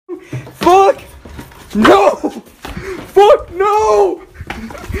Fuck! No! Fuck no!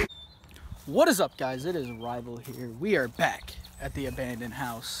 What is up, guys? It is Rival here. We are back at the abandoned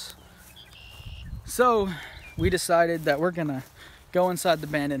house. So, we decided that we're gonna go inside the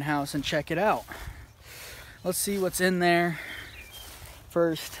abandoned house and check it out. Let's see what's in there.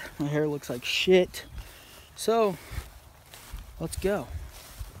 First, my hair looks like shit. So, let's go.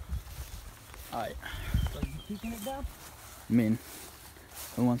 Alright. Are you keeping it down? I mean,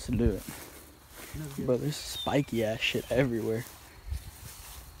 who wants to do it? No, but there's spiky ass shit everywhere.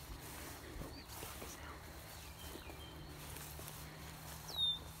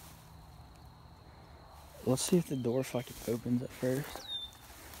 Let's see if the door fucking opens at first.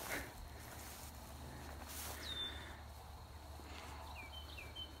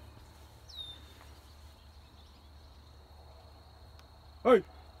 Hey! Oh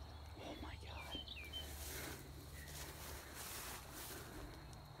my god.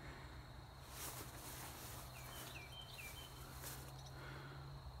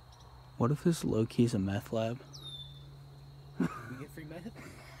 What if this low-key's a meth lab? We get free meth?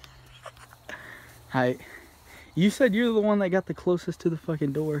 Hi. You said you're the one that got the closest to the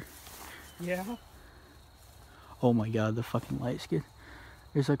fucking door. Yeah. Oh my god, the fucking light's good.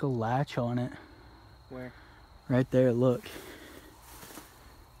 There's like a latch on it. Where? Right there, look.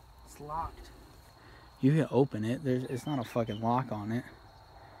 It's locked. You can open it. It's not a fucking lock on it.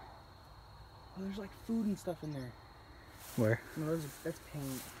 Oh, there's like food and stuff in there. Where? No, that's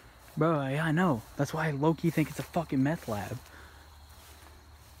paint. Bro, yeah, I know. That's why I low-key think it's a fucking meth lab.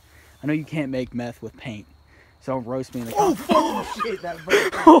 I know you can't make meth with paint. So don't roast me in the comments. Oh, shit, that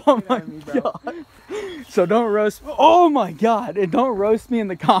Oh my god. So don't roast. Oh my god. And don't roast me in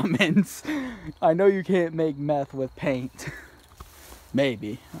the comments. I know you can't make meth with paint.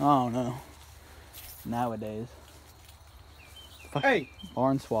 Maybe. I don't know. Nowadays. Hey!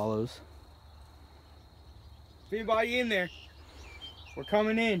 Barn swallows. If anybody in there, we're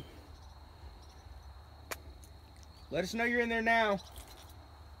coming in. Let us know you're in there now.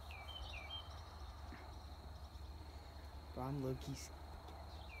 I'm low-key. Is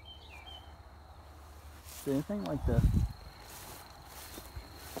there anything like this?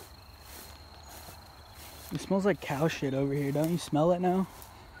 It smells like cow shit over here. Don't you smell it now?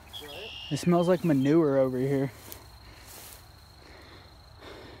 What? It smells like manure over here.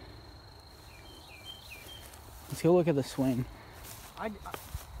 Let's go look at the swing.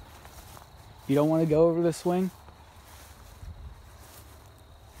 You don't want to go over the swing?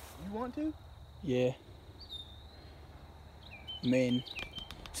 You want to? Yeah. I mean,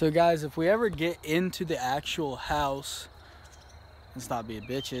 so guys, if we ever get into the actual house, let's not be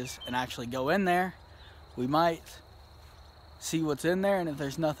bitches, and actually go in there, we might see what's in there, and if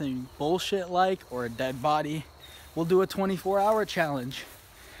there's nothing bullshit like or a dead body, we'll do a 24-hour challenge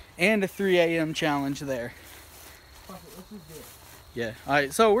and a 3 a.m. challenge there. Fuck it, let's just do it. Yeah. All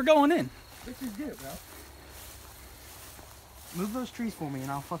right, so we're going in. Let's just do it, bro. Move those trees for me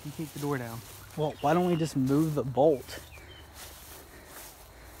and I'll fucking keep the door down. Well, why don't we just move the bolt?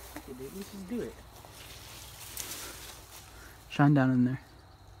 Okay, dude, let's just do it. Shine down in there.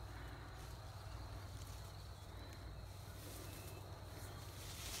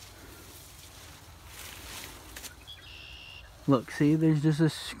 Look, see, there's just a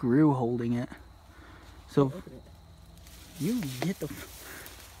screw holding it. So, Open it. you get the...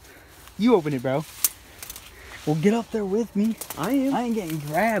 You open it, bro. Well, get up there with me. I am. I ain't getting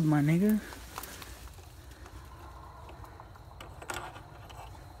grabbed, my nigga.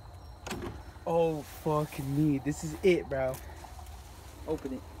 Oh, fuck me. This is it, bro.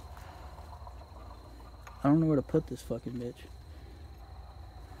 Open it. I don't know where to put this fucking bitch.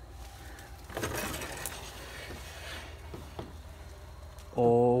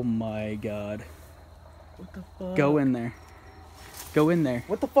 Oh my god. What the fuck? Go in there. Go in there.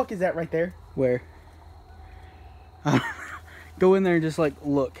 What the fuck is that right there? Where? Go in there and just like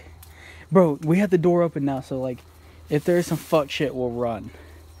look. Bro, we have the door open now, so like if there's some fuck shit, we'll run.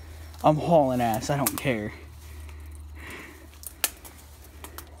 I'm hauling ass, I don't care.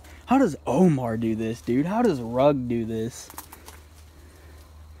 How does Omar do this, dude? How does Rug do this?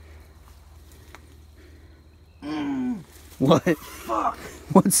 What? Fuck!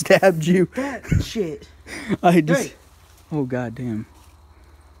 What stabbed you? That shit. I just... Hey. Oh, goddamn.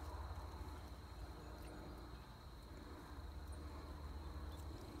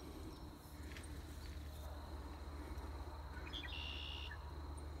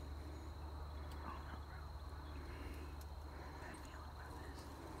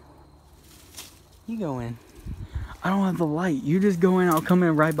 You go in. I don't have the light. You just go in, I'll come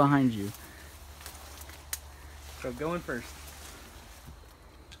in right behind you. So go in first.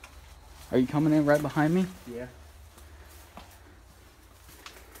 Are you coming in right behind me? Yeah.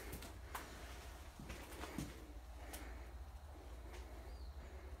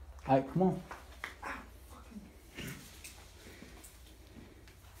 Alright, come on.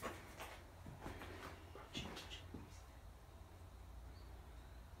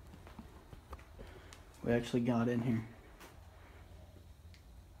 We actually got in here.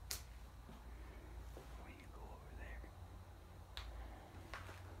 We go over there.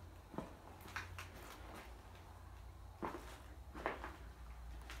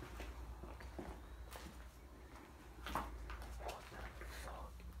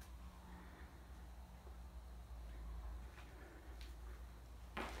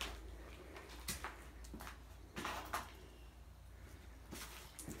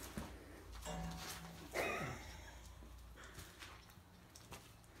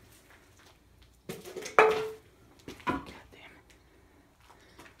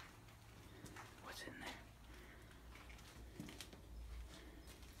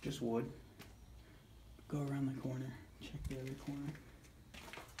 Just wood. Go around the corner. Check the other corner.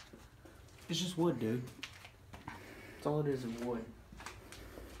 It's just wood, dude. That's all it is wood.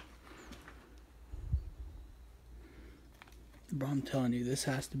 Bro, I'm telling you, this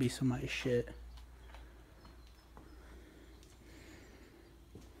has to be somebody's shit.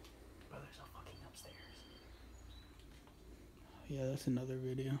 Bro, there's a fucking upstairs. Yeah, that's another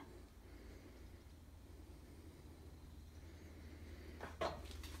video.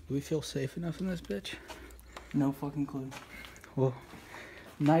 Do we feel safe enough in this bitch? No fucking clue. Well,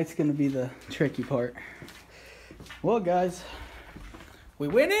 night's gonna be the tricky part. Well, guys, we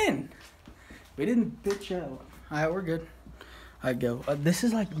went in. We didn't bitch out. Alright, we're good. I go. This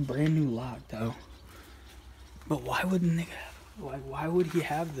is like a brand new lock, though. But why wouldn't they have? Like, why would he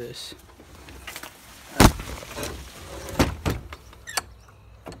have this?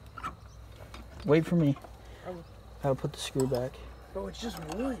 Wait for me. I'll put the screw back. Bro, it's just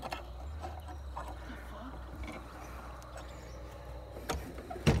wood.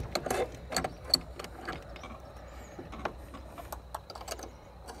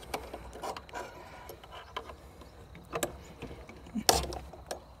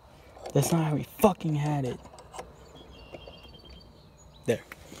 That's not how he fucking had it. There.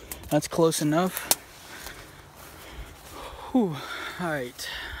 That's close enough. Whew. Alright.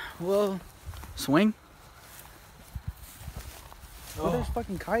 Well, swing. Oh, there's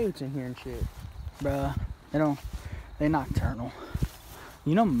fucking coyotes in here and shit. Bruh. They nocturnal.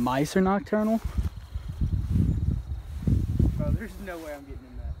 You know mice are nocturnal? Bro, there's no way I'm getting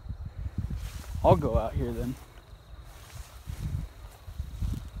in that. I'll go out here then.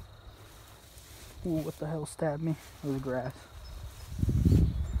 Ooh, what the hell stabbed me? It was grass.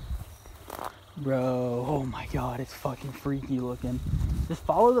 Bro, oh my god, it's fucking freaky looking. Just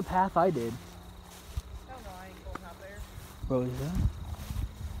follow the path I did. Hell no, I ain't going out there. Bro, is that?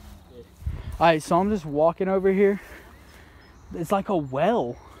 Yeah. Alright, so I'm just walking over here. It's like a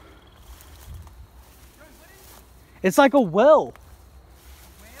well. It's like a well.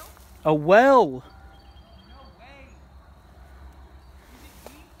 A well. No way. Is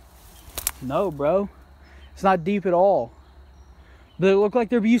it deep? No, bro. It's not deep at all. But it looked like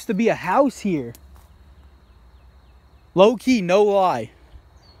there used to be a house here. Low key, no lie.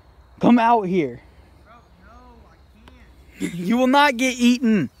 Come out here. Bro, no, I can't. You will not get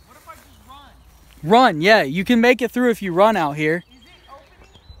eaten. What if I just run? Run, yeah. You can make it through if you run out here. Is it opening?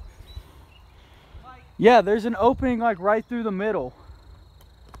 Like, Yeah, there's an opening like right through the middle.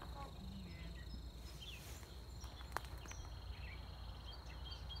 fuck me,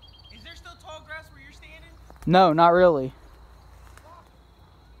 man. Is there still tall grass where you're standing? No, not really.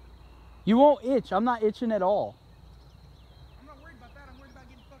 You won't itch. I'm not itching at all. I'm not worried about that. I'm worried about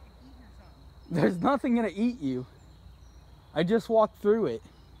getting fucking eaten or something. There's nothing gonna eat you. I just walked through it.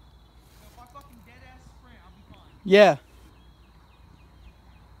 So if I fucking dead ass sprint, I'll be fine. Yeah.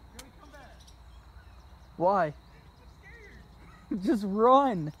 Joey, come back. Why? I'm scared. Just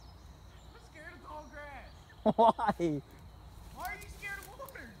run. I'm scared of tall grass. Why? Why are you scared of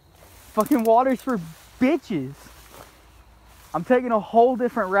water? Fucking water's for bitches. I'm taking a whole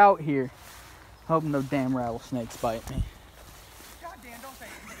different route here. Hope no damn rattlesnakes bite me. Goddamn, don't say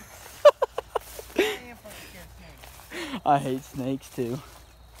snakes. I am fucking scared of snakes. I hate snakes too.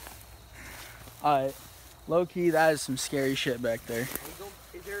 Alright. Low key, that is some scary shit back there.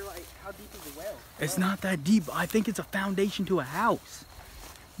 Is there like, how deep is the well? It's not that deep. I think it's a foundation to a house.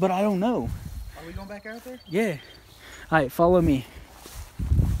 But I don't know. Are we going back out there? Yeah. Alright, follow me.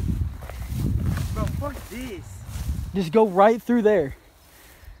 Bro, fuck this. Just go right through there.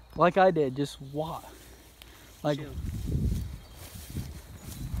 Like I did. Just walk. Like, Chill.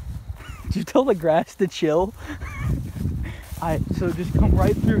 Did you tell the grass to chill? Alright, so just come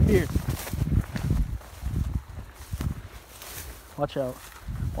right through here. Watch out.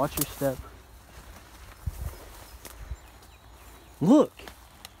 Watch your step. Look.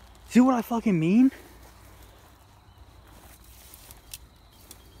 See what I fucking mean?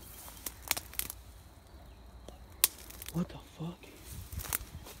 What the fuck?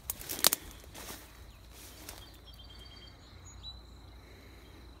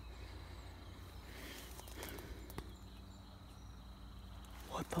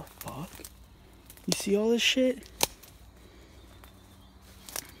 What the fuck? You see all this shit?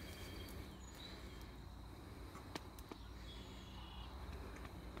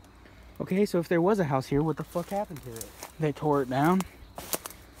 Okay, so if there was a house here, what the fuck happened to it? They tore it down,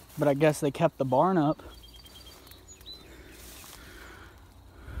 but I guess they kept the barn up. What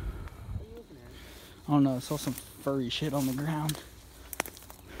are you looking at? I don't know, I saw some furry shit on the ground.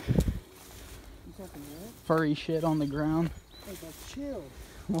 You talking what? Furry shit on the ground. Hey, bro, chill.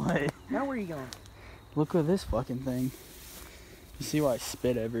 What? Now where are you going? Look at this fucking thing. You see why I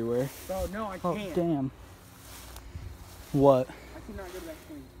spit everywhere? Bro, no, I Oh, can't. damn. What? I cannot go to that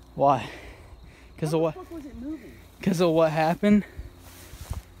swing. Why? Because of what? How the fuck was it moving? Because of what happened?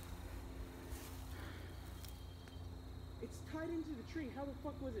 It's tied into the tree. How the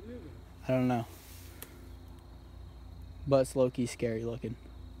fuck was it moving? I don't know. But it's low-key scary looking.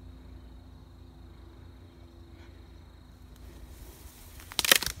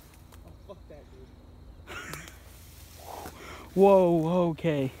 Oh, fuck that, dude. Whoa,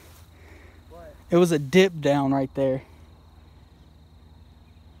 okay. What? It was a dip down right there.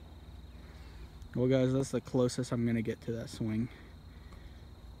 Well, guys, that's the closest I'm gonna get to that swing.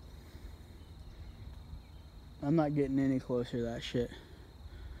 I'm not getting any closer to that shit.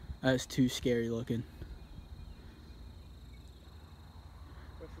 That's too scary looking.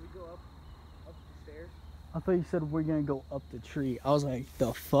 Bro, should we go up the stairs? I thought you said we're gonna go up the tree. I was like,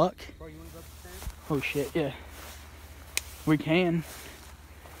 the fuck? Bro, you wanna go up the stairs? Oh shit, yeah. We can.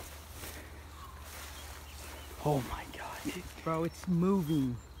 Oh my god. Bro, it's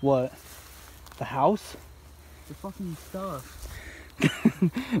moving. What? The house? The fucking stuff.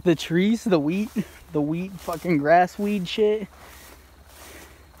 The trees? The wheat fucking grass weed shit?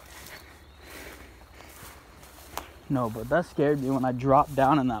 No, but that scared me when I dropped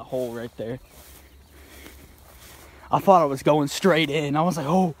down in that hole right there. I thought I was going straight in. I was like,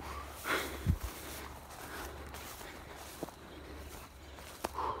 oh.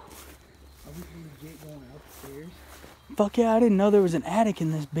 Are we legit going upstairs? Fuck yeah, I didn't know there was an attic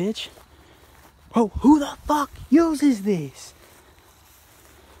in this bitch. Bro, who the fuck uses this?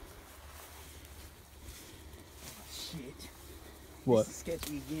 Shit. What? This is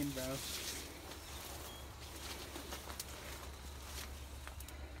sketchy again, bro.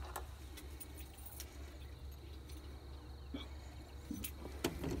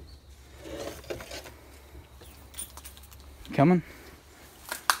 Coming?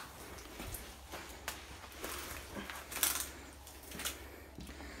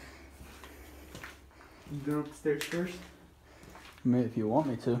 You going up the stairs first? Maybe if you want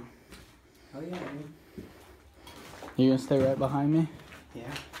me to. Oh yeah, man. You gonna stay right behind me? Yeah.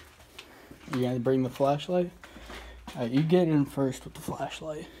 You gonna bring the flashlight? Alright, you get in first with the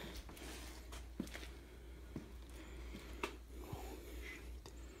flashlight.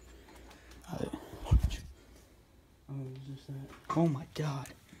 Alright. Oh, was just that. Oh my god.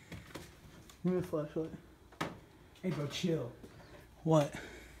 Give me the flashlight. Hey, bro, chill. What?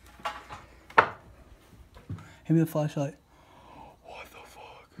 Give me the flashlight. What the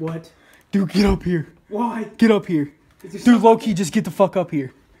fuck? What? Dude, get up here. Why? Get up here. Dude, low-key, just get the fuck up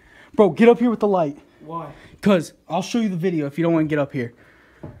here. Bro, get up here with the light. Why? Because I'll show you the video if you don't want to get up here.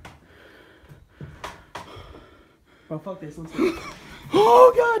 Bro, fuck this. Let's go.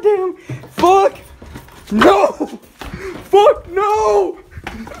 Oh, goddamn. Fuck. No. Fuck, no.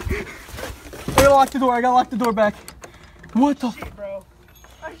 I gotta lock the door. I gotta lock the door back. What the? Shit, bro.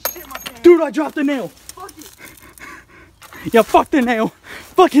 I shit my pants. Dude, I dropped the nail. Fuck it. Yeah, fuck the nail.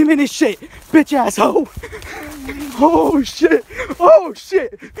 Fuck him in his shit. Bitch asshole. Oh, shit. Oh,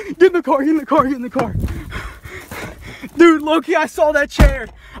 shit. Get in the car. Get in the car. Get in the car. Dude, Loki, I saw that chair.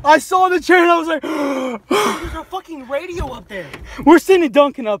 I saw the chair and I was like, There's a fucking radio up there. we're sending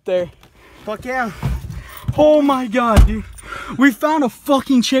Duncan up there. Fuck yeah. Oh my god, dude. We found a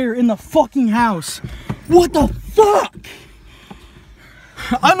fucking chair in the fucking house. What the fuck?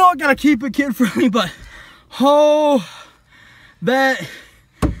 I know I gotta keep it kid friendly, but oh, that.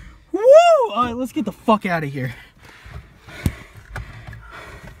 Woo! Alright, let's get the fuck out of here.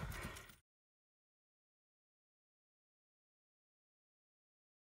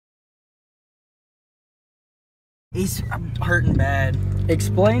 I'm hurting bad.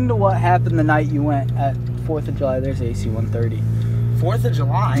 Explain to what happened the night you went at 4th of July. There's AC 130. 4th of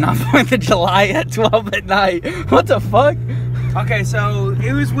July? Not 4th of July at 12 at night. What the fuck? Okay, so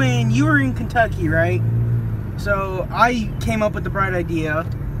it was when you were in Kentucky, right? So I came up with the bright idea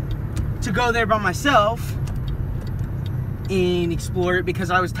to go there by myself and explore it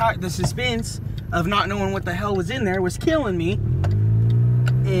because I was tired. The suspense of not knowing what the hell was in there was killing me.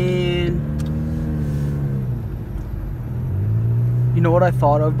 And you know what I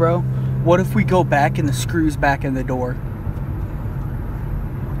thought of, bro? What if we go back and the screw's back in the door?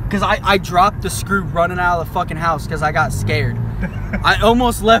 Because I dropped the screw running out of the fucking house because I got scared. I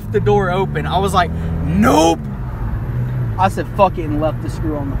almost left the door open. I was like, nope. I said fuck it and left the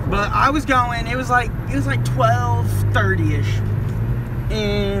screw on the floor. But I was going, it was like 12:30ish.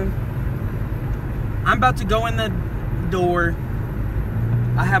 And I'm about to go in the door.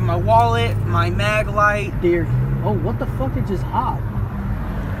 I have my wallet, my mag light. Deer. Oh, what the fuck? It just hopped.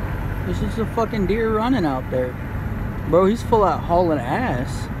 There's just a fucking deer running out there. Bro, he's full out hauling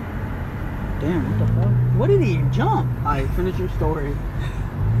ass. Damn, what the fuck? What did he jump? Alright, finish your story.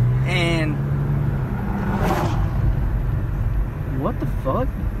 And what the fuck?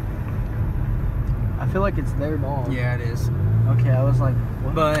 I feel like it's their dog. yeah, it is. Okay, I was like,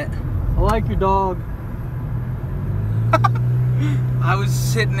 what? But I like your dog. I was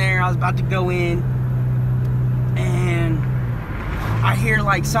sitting there, I was about to go in, and I hear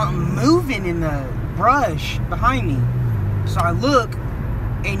like something moving in the brush behind me. So I look,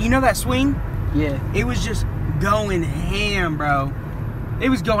 and you know that swing? Yeah. It was just going ham, bro. It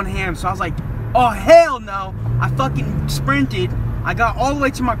was going ham. So I was like, oh, hell no. I fucking sprinted. I got all the way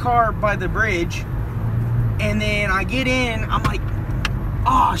to my car by the bridge. And then I get in. I'm like,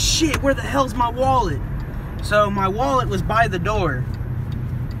 oh, shit. Where the hell's my wallet? So my wallet was by the door.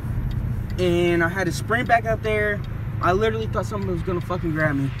 And I had to sprint back up there. I literally thought someone was going to fucking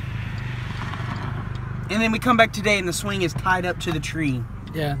grab me. And then we come back today and the swing is tied up to the tree.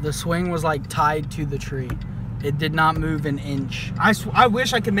 Yeah, the swing was like tied to the tree. It did not move an inch. I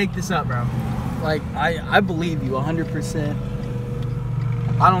wish I could make this up, bro. Like, I believe you 100%.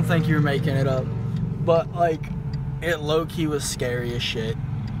 I don't think you're making it up. But, like, it low-key was scary as shit.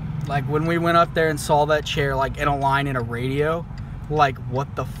 Like, when we went up there and saw that chair, like, in a line in a radio, like,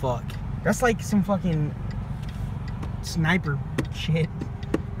 what the fuck? That's like some fucking sniper shit.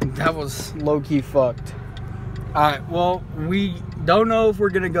 That was low-key fucked. Alright, well, we don't know if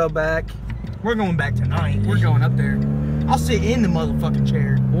we're gonna go back. We're going back tonight. We're going up there. I'll sit in the motherfucking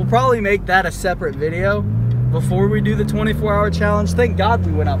chair. We'll probably make that a separate video before we do the 24-hour challenge. Thank God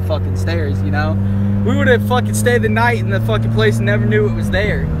we went up fucking stairs, you know? We would have fucking stayed the night in the fucking place and never knew it was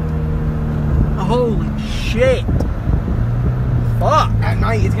there. Holy shit. Fuck. At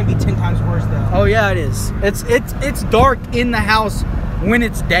night, it's gonna be 10 times worse, though. Oh, yeah, it is. It's dark in the house when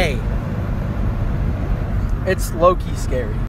it's day. It's low-key scary.